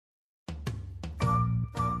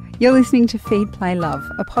You're listening to Feed, Play, Love,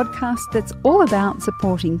 a podcast that's all about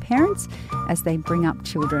supporting parents as they bring up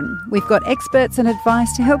children. We've got experts and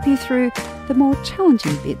advice to help you through the more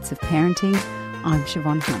challenging bits of parenting. I'm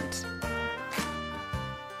Siobhan Hunt.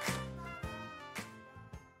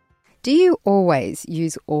 Do you always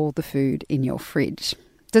use all the food in your fridge?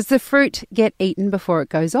 Does the fruit get eaten before it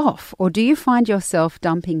goes off? Or do you find yourself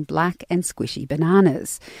dumping black and squishy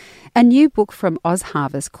bananas? A new book from Oz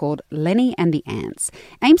Harvest called Lenny and the Ants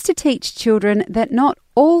aims to teach children that not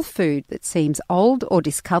all food that seems old or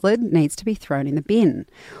discoloured needs to be thrown in the bin.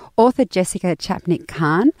 Author Jessica Chapnik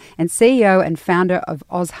Kahn and CEO and founder of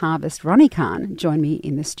Oz Harvest, Ronni Kahn, join me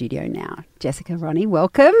in the studio now. Jessica, Ronni,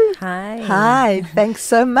 welcome. Hi. Hi. Thanks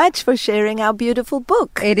so much for sharing our beautiful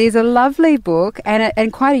book. It is a lovely book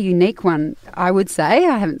and quite a unique one, I would say.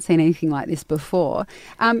 I haven't seen anything like this before.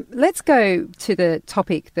 Let's go to the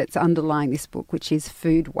topic that's underlying this book, which is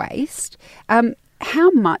food waste.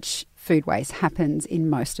 How much food waste happens in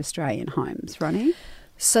most Australian homes, Ronni?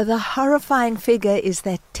 So the horrifying figure is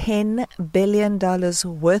that $10 billion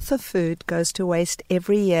worth of food goes to waste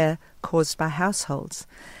every year caused by households.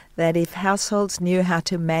 That if households knew how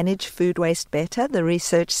to manage food waste better, the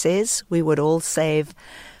research says we would all save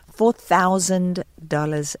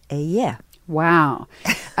 $4,000 a year. Wow.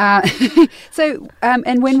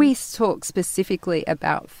 And when we talk specifically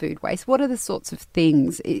about food waste, what are the sorts of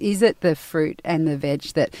things? Is it the fruit and the veg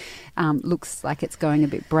that looks like it's going a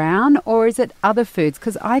bit brown, or is it other foods?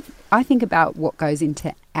 Because I think about what goes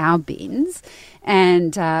into our bins,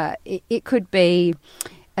 and it could be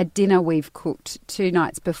a dinner we've cooked 2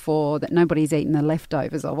 nights before that nobody's eaten the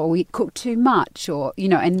leftovers of, or we cooked too much, or,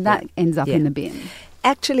 and that ends up in the bin.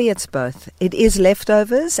 Actually, it's both. It is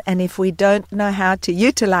leftovers, and if we don't know how to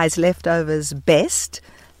utilize leftovers best,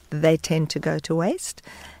 they tend to go to waste.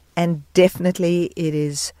 And definitely it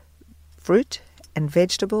is fruit and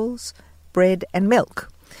vegetables, bread and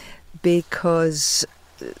milk, because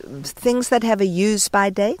things that have a use-by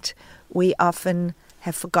date, we often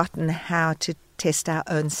have forgotten how to test our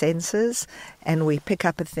own senses, and we pick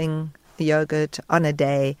up a yogurt on a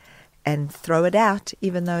day, and throw it out,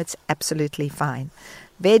 even though it's absolutely fine.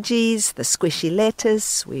 Veggies, the squishy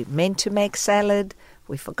lettuce, we meant to make salad,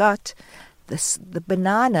 we forgot. The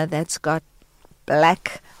banana that's got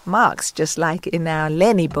black marks, just like in our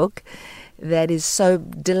Lenny book, that is so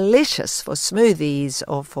delicious for smoothies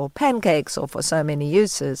or for pancakes or for so many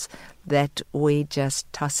uses that we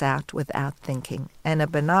just toss out without thinking. And a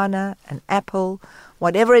banana, an apple,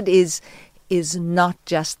 whatever it is not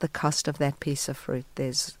just the cost of that piece of fruit.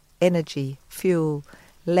 There's energy, fuel,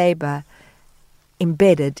 labour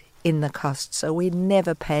embedded in the cost. So we're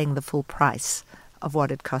never paying the full price of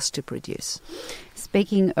what it costs to produce.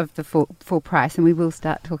 Speaking of the full price, and we will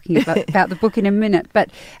start talking about the book in a minute,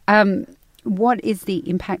 but what is the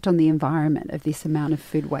impact on the environment of this amount of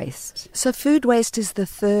food waste? So food waste is the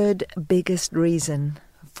third biggest reason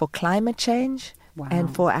for climate change. Wow.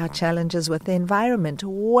 And for our challenges with the environment.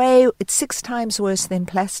 It's 6 times worse than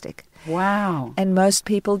plastic. Wow. And most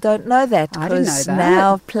people don't know that, I didn't know because that.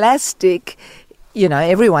 now plastic,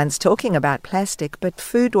 everyone's talking about plastic, but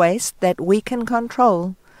food waste that we can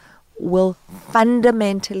control will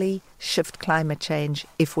fundamentally shift climate change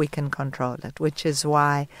if we can control it, which is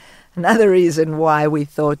another reason why we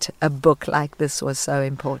thought a book like this was so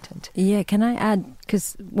important. Yeah, can I add,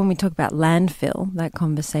 because when we talk about landfill, that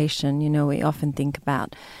conversation, we often think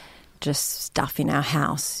about just stuff in our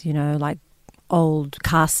house, like old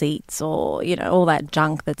car seats or, all that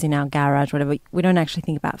junk that's in our garage, whatever. We don't actually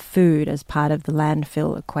think about food as part of the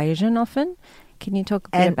landfill equation often. Can you talk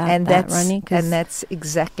a bit about that, Ronni? And that's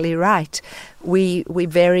exactly right. We're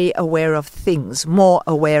very aware of things, more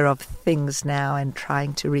aware of things now, and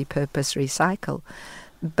trying to repurpose, recycle.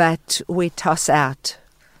 But we toss out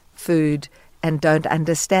food and don't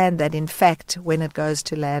understand that, in fact, when it goes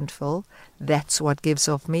to landfill, that's what gives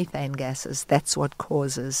off methane gases. That's what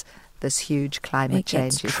causes this huge climate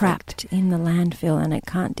change effect. It gets trapped in the landfill and it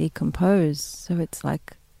can't decompose. So it's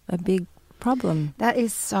like a big problem. That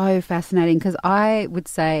is so fascinating, because I would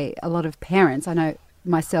say a lot of parents, I know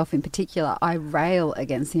myself in particular, I rail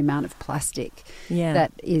against the amount of plastic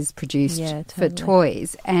that is produced for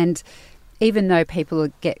toys. And even though people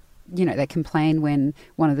they complain when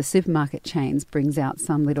one of the supermarket chains brings out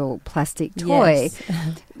some little plastic toy,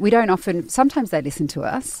 we don't often, sometimes they listen to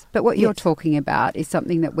us, but what you're talking about is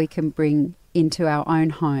something that we can bring into our own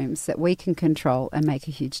homes, that we can control and make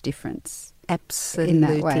a huge difference.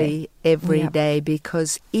 Absolutely, every day,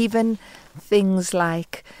 because even things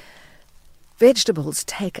like vegetables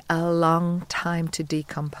take a long time to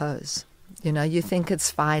decompose. You think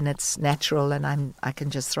it's fine, it's natural, and I can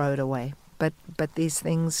just throw it away. but these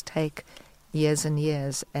things take years and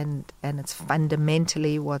years, and it's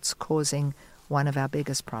fundamentally what's causing one of our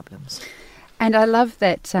biggest problems. And I love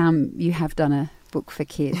that you have done a book for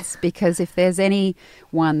kids, because if there's any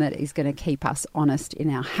one that is going to keep us honest in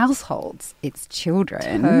our households, it's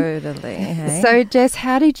children. Totally. Hey? So, Jess,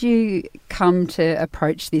 how did you come to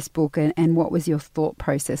approach this book, and what was your thought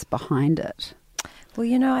process behind it?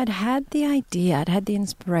 Well, I'd had the idea, I'd had the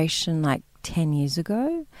inspiration like 10 years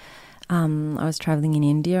ago. I was traveling in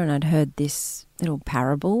India and I'd heard this little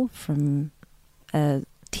parable from a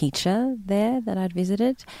teacher there that I'd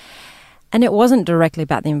visited. And it wasn't directly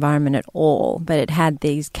about the environment at all, but it had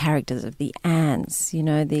these characters of the ants,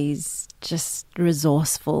 these just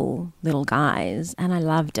resourceful little guys, and I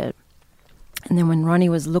loved it. And then when Ronni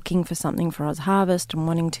was looking for something for Oz Harvest and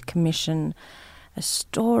wanting to commission a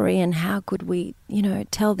story, and how could we,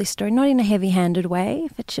 tell this story, not in a heavy-handed way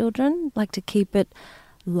for children, like to keep it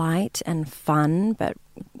light and fun, but,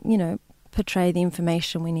 portray the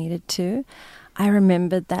information we needed to, I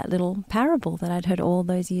remembered that little parable that I'd heard all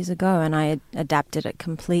those years ago, and I had adapted it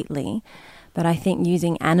completely. But I think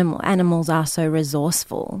using animals are so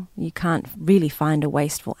resourceful. You can't really find a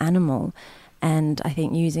wasteful animal. And I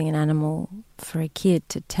think using an animal for a kid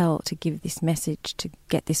to give this message, to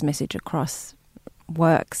get this message across,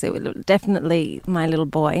 works. It was definitely my little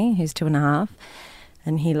boy, who's 2.5,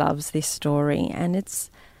 and he loves this story. And it's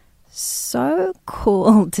so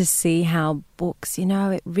cool to see how books,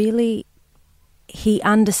 it really... He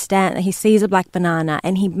sees a black banana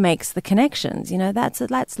and he makes the connections.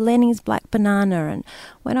 That's Lenny's black banana, and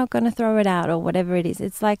we're not going to throw it out, or whatever it is.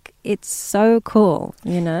 It's like, it's so cool,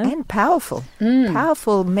 And powerful.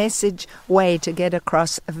 Powerful message way to get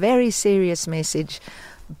across a very serious message,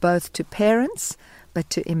 both to parents, but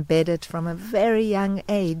to embed it from a very young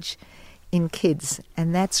age in kids.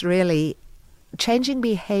 And that's really, changing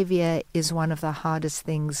behavior is one of the hardest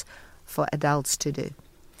things for adults to do.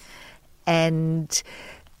 And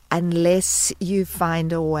unless you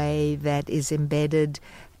find a way that is embedded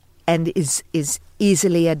and is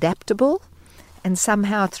easily adaptable, and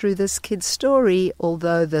somehow through this kid's story,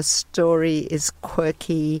 although the story is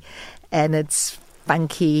quirky and it's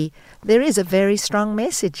funky, there is a very strong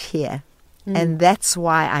message here. And that's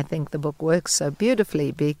why I think the book works so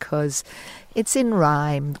beautifully, because it's in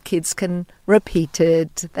rhyme. Kids can repeat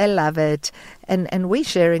it. They love it. And we're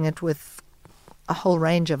sharing it with a whole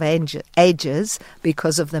range of ages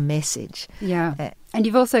because of the message. Yeah. And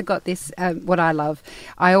you've also got this, what I love,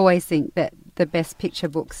 I always think that the best picture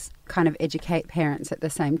books kind of educate parents at the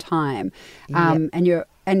same time.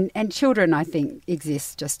 And children, I think,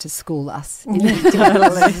 exist just to school us.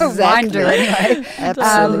 Exactly. Anyway.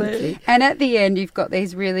 Absolutely. And at the end, you've got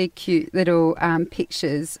these really cute little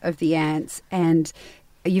pictures of the ants, and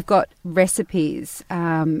you've got recipes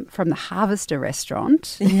from the Harvester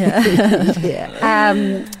restaurant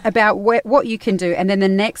about what you can do. And then the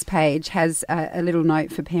next page has a little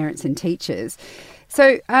note for parents and teachers.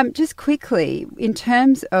 So just quickly, in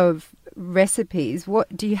terms of recipes,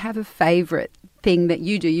 what do you have a favourite thing that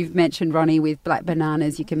you do? You've mentioned, Ronni, with black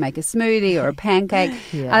bananas, you can make a smoothie or a pancake.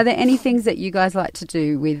 Yeah. Are there any things that you guys like to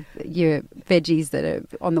do with your veggies that are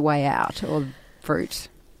on the way out, or fruit?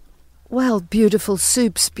 Well, beautiful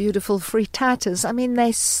soups, beautiful frittatas. I mean,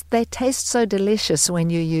 they taste so delicious when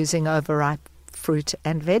you're using overripe fruit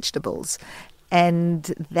and vegetables.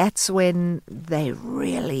 And that's when they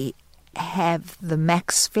really have the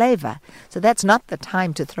max flavour. So that's not the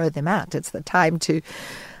time to throw them out. It's the time to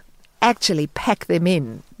actually pack them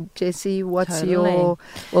in. Jessie, what's your...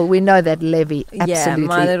 Well, we know that Levy absolutely... Yeah,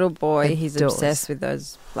 my little boy, adores. He's obsessed with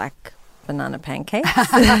those black banana pancakes.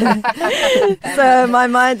 So my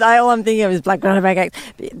mind, all I'm thinking of is black banana pancakes.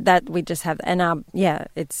 That we just have, and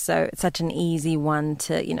it's such an easy one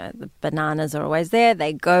to, the bananas are always there.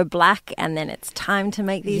 They go black, and then it's time to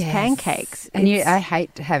make these pancakes. And I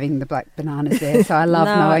hate having the black bananas there, so I love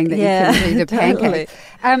knowing that you can do the pancakes.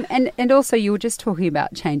 And also, you were just talking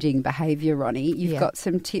about changing behaviour, Ronni. You've got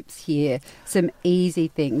some tips here, some easy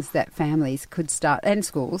things that families could start, and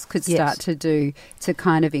schools could start to do to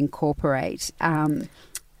kind of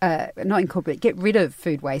get rid of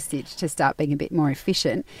food wastage to start being a bit more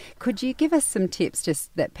efficient. Could you give us some tips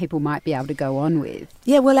just that people might be able to go on with?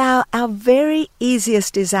 Yeah, well, our very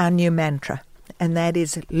easiest is our new mantra, and that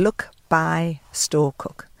is look, buy, store,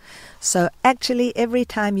 cook. So actually, every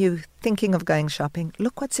time you're thinking of going shopping,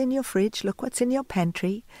 look what's in your fridge, look what's in your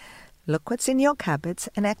pantry, look what's in your cupboards,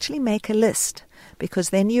 and actually make a list, because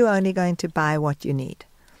then you're only going to buy what you need.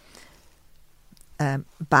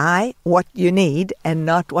 Buy what you need, and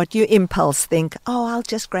not what you impulse think, I'll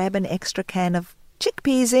just grab an extra can of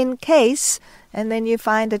chickpeas in case, and then you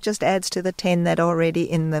find it just adds to the 10 that are already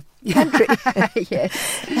in the pantry. Yes.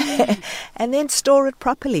 And then store it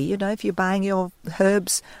properly. You know, if you're buying your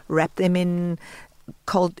herbs, wrap them in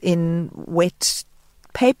wet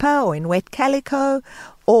paper or in wet calico,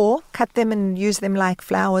 or cut them and use them like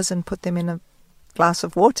flowers and put them in a glass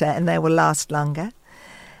of water, and they will last longer.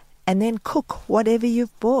 And then cook whatever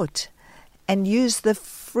you've bought and use the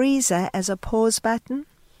freezer as a pause button,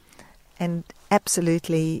 and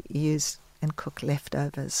absolutely use and cook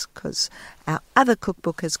leftovers, because our other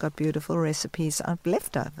cookbook has got beautiful recipes of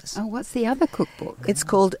leftovers. Oh, what's the other cookbook? It's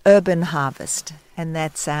called Urban Harvest, and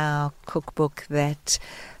that's our cookbook that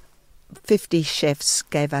 50 chefs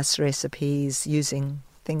gave us recipes using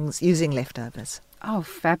leftovers. Oh,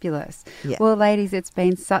 fabulous. Yeah. Well, ladies, it's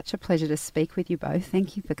been such a pleasure to speak with you both.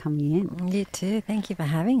 Thank you for coming in. You too. Thank you for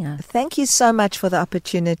having us. Thank you so much for the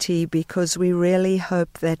opportunity, because we really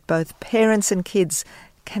hope that both parents and kids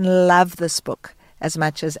can love this book as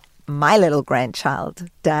much as my little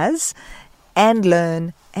grandchild does, and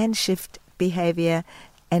learn and shift behavior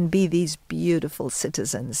and be these beautiful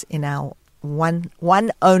citizens in our one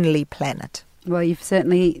only planet. Well, you've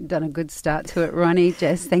certainly done a good start to it, Ronni.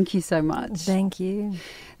 Jess, thank you so much. Thank you.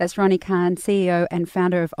 That's Ronni Kahn, CEO and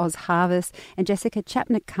founder of Oz Harvest, and Jessica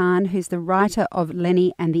Chapnik Kahn, who's the writer of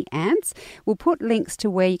Lenny and the Ants. We'll put links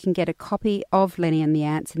to where you can get a copy of Lenny and the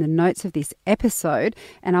Ants in the notes of this episode,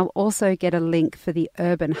 and I'll also get a link for the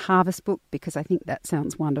Urban Harvest book, because I think that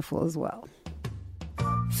sounds wonderful as well.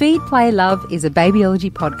 Feed, Play, Love is a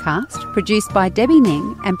babyology podcast produced by Debbie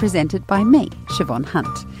Ning and presented by me, Siobhan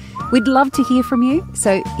Hunt. We'd love to hear from you,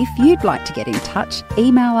 so if you'd like to get in touch,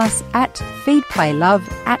 email us at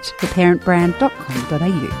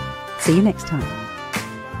feedplaylove@theparentbrand.com.au. See you next time.